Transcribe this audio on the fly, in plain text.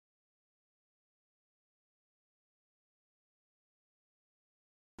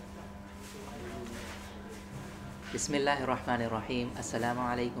Bismillahirrahmanirrahim. Assalamu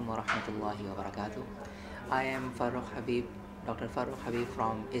alaikum wa rahmatullahi wa barakatuh. I am Farrukh Habib, Dr. Farrukh Habib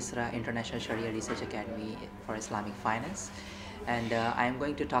from ISRA International Shariah Research Academy for Islamic Finance, and I am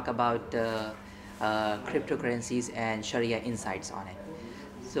going to talk about cryptocurrencies and Sharia insights on it.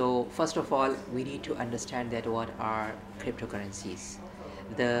 So first of all, we need to understand that what are cryptocurrencies.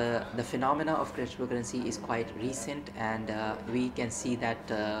 The phenomena of cryptocurrency is quite recent, and we can see that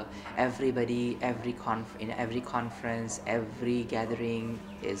everybody, in every conference, every gathering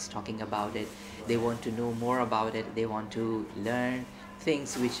is talking about it. They want to know more about it. They want to learn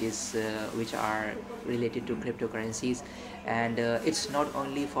things which are related to cryptocurrencies, and it's not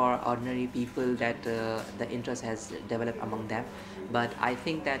only for ordinary people that the interest has developed among them, but I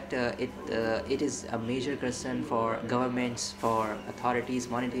think that it is a major concern for governments, for authorities,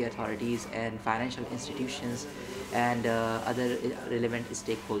 monetary authorities, and financial institutions, and other relevant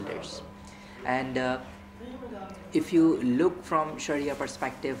stakeholders. And if you look from Sharia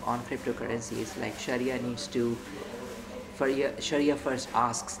perspective on cryptocurrencies, like Sharia first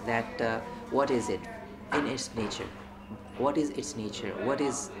asks that what is it in its nature? What is its nature? What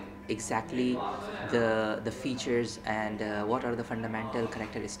is exactly the features, and what are the fundamental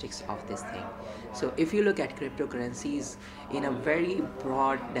characteristics of this thing? So if you look at cryptocurrencies in a very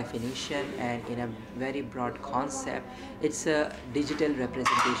broad definition and in a very broad concept, it's a digital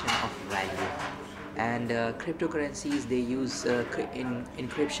representation of value. And cryptocurrencies, they use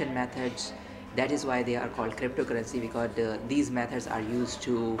encryption methods. That is why they are called cryptocurrency, because these methods are used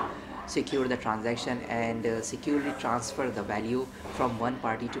to secure the transaction and securely transfer the value from one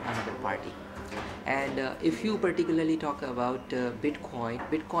party to another party. And if you particularly talk about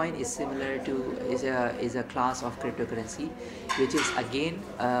Bitcoin is similar to is a class of cryptocurrency, which is again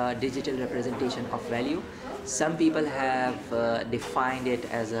a digital representation of value. Some people have defined it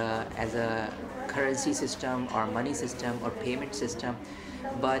as a currency system or money system or payment system,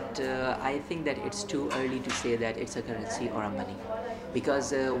 but I think that it's too early to say that it's a currency or a money,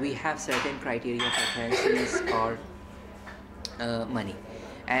 because we have certain criteria for currencies or money.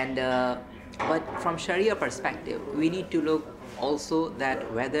 And but from Sharia perspective, we need to look also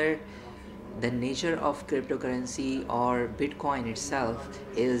that whether the nature of cryptocurrency or Bitcoin itself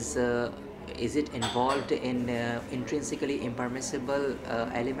is it involved in intrinsically impermissible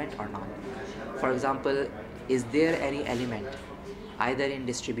element or not. For example, is there any element either in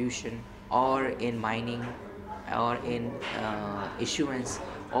distribution or in mining or in issuance,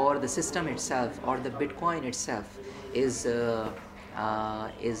 or the system itself or the Bitcoin itself is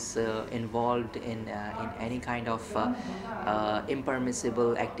involved in any kind of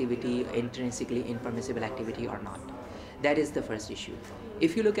impermissible activity, intrinsically impermissible activity or not. That is the first issue.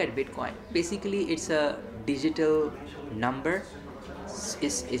 If you look at Bitcoin, basically it's a digital number.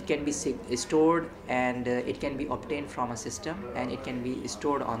 It can be stored, and it can be obtained from a system, and it can be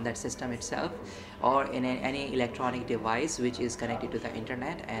stored on that system itself or in any electronic device which is connected to the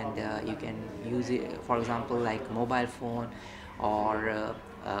internet, and you can use it, for example, like mobile phone or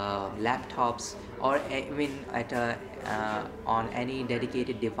laptops, or even on any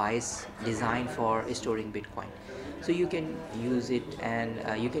dedicated device designed for storing Bitcoin. So you can use it, and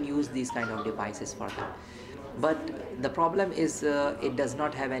you can use these kind of devices for that. But the problem is it does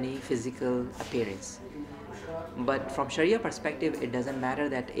not have any physical appearance. But from Sharia perspective, it doesn't matter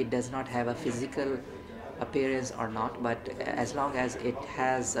that it does not have a physical appearance or not, but as long as it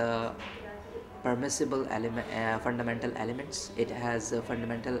has permissible element, fundamental elements, it has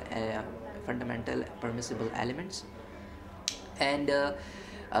fundamental permissible elements. And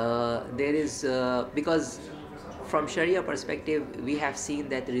there is because from Sharia perspective, we have seen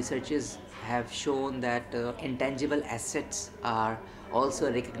that researchers have shown that intangible assets are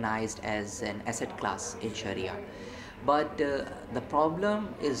also recognized as an asset class in Sharia. But the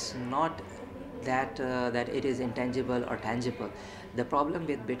problem is not that it is intangible or tangible. The problem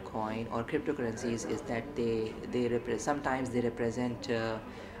with Bitcoin or cryptocurrencies is that sometimes they represent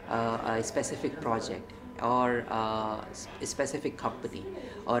a specific project or a specific company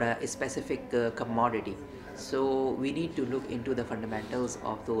or a specific commodity. So we need to look into the fundamentals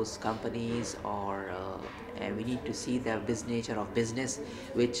of those companies, or and we need to see the nature of business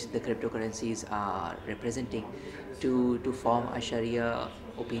which the cryptocurrencies are representing to form a Sharia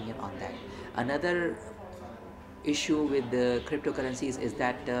opinion on that. Another issue with the cryptocurrencies is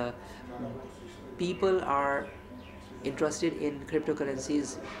that people are interested in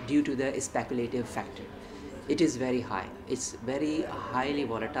cryptocurrencies due to the speculative factor. It is very high, it's very highly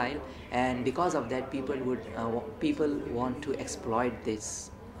volatile, and because of that people want to exploit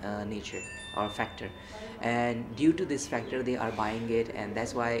this nature or factor, and due to this factor they are buying it, and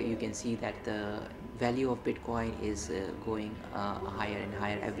that's why you can see that the value of Bitcoin is going higher and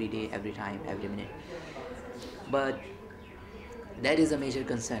higher every day, every time, every minute. But that is a major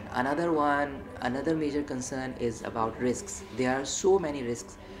concern. Another major concern is about risks. There are so many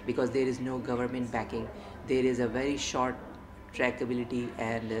risks because there is no government backing. There is a very short trackability,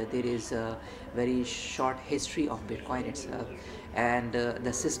 and there is a very short history of Bitcoin itself, and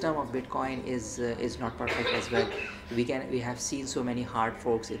the system of Bitcoin is not perfect as well. We have seen so many hard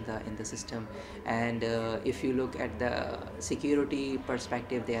forks in the system, and if you look at the security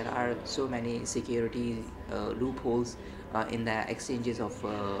perspective, there are so many security loopholes in the exchanges of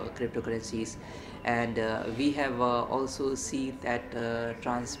cryptocurrencies, and we have also seen that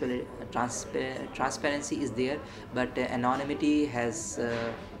transparency is there, but anonymity has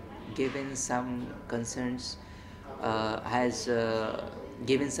given some concerns, has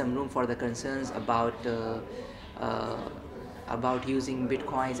given some room for the concerns uh, about using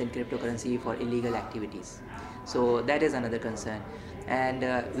bitcoins and cryptocurrency for illegal activities. So that is another concern, and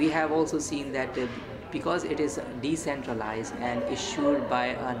we have also seen that because it is decentralized and issued by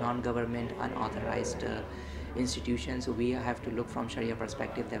a non-government unauthorized institution, so we have to look from Sharia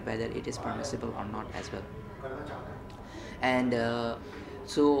perspective that whether it is permissible or not as well. And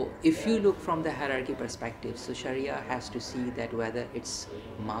so if you look from the hierarchy perspective, so Sharia has to see that whether it's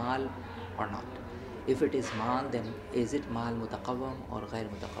mal or not. If it is mal, then is it mal mutaqawwam or ghair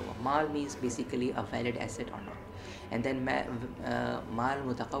mutaqawwam? Mal means basically a valid asset or not, and then mal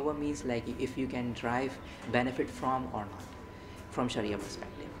mutaqawwam means like if you can derive benefit from or not, from Sharia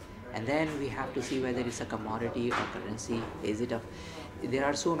perspective. And then we have to see whether it's a commodity or currency. Is it a? There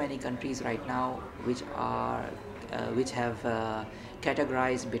are so many countries right now which have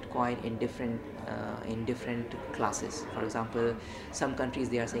categorized Bitcoin in different classes. For example, some countries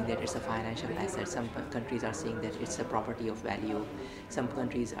they are saying that it's a financial asset. Some countries are saying that it's a property of value. Some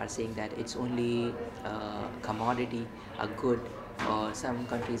countries are saying that it's only a commodity, a good. Or some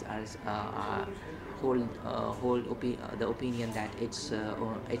countries hold the opinion that it's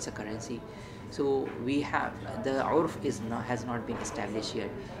a currency. So we have the urf has not been established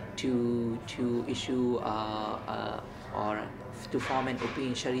yet to issue or to form an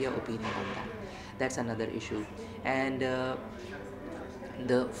Sharia opinion on that. That's another issue. And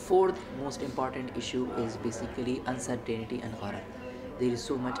the fourth most important issue is basically uncertainty and gharar. There is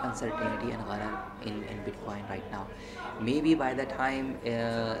so much uncertainty and gharar in Bitcoin right now. Maybe by the time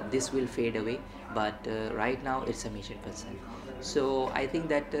this will fade away, but right now it's a major concern. So I think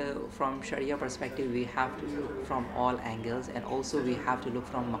that from Sharia perspective, we have to look from all angles, and also we have to look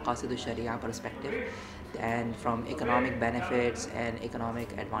from Maqasid Sharia perspective, and from economic benefits and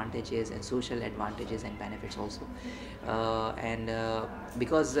economic advantages and social advantages and benefits also. And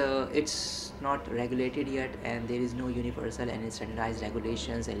because it's not regulated yet, and there is no universal and standardized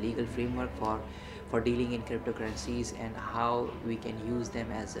regulations and legal framework for dealing in cryptocurrencies and how we can use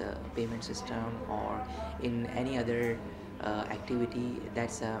them as a payment system or in any other activity,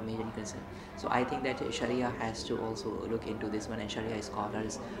 that's a major concern. So I think that Sharia has to also look into this one, and Sharia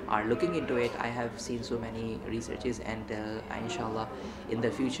scholars are looking into it. I have seen so many researches, and inshallah in the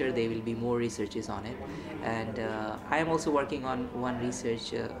future there will be more researches on it. And I am also working on one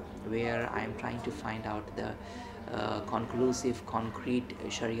research where I am trying to find out the conclusive, concrete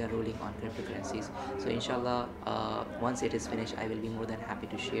Sharia ruling on cryptocurrencies. So inshallah, once it is finished, I will be more than happy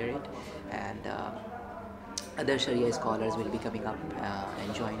to share it, and other Sharia scholars will be coming up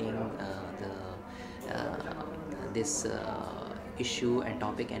and joining this issue and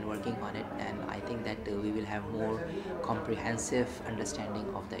topic and working on it. And I think that we will have more comprehensive understanding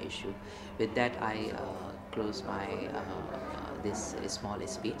of the issue. With that, I close my this small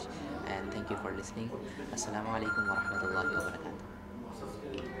speech, and thank you for listening. Assalamu alaikum wa rahmatullahi wa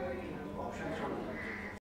barakatuh.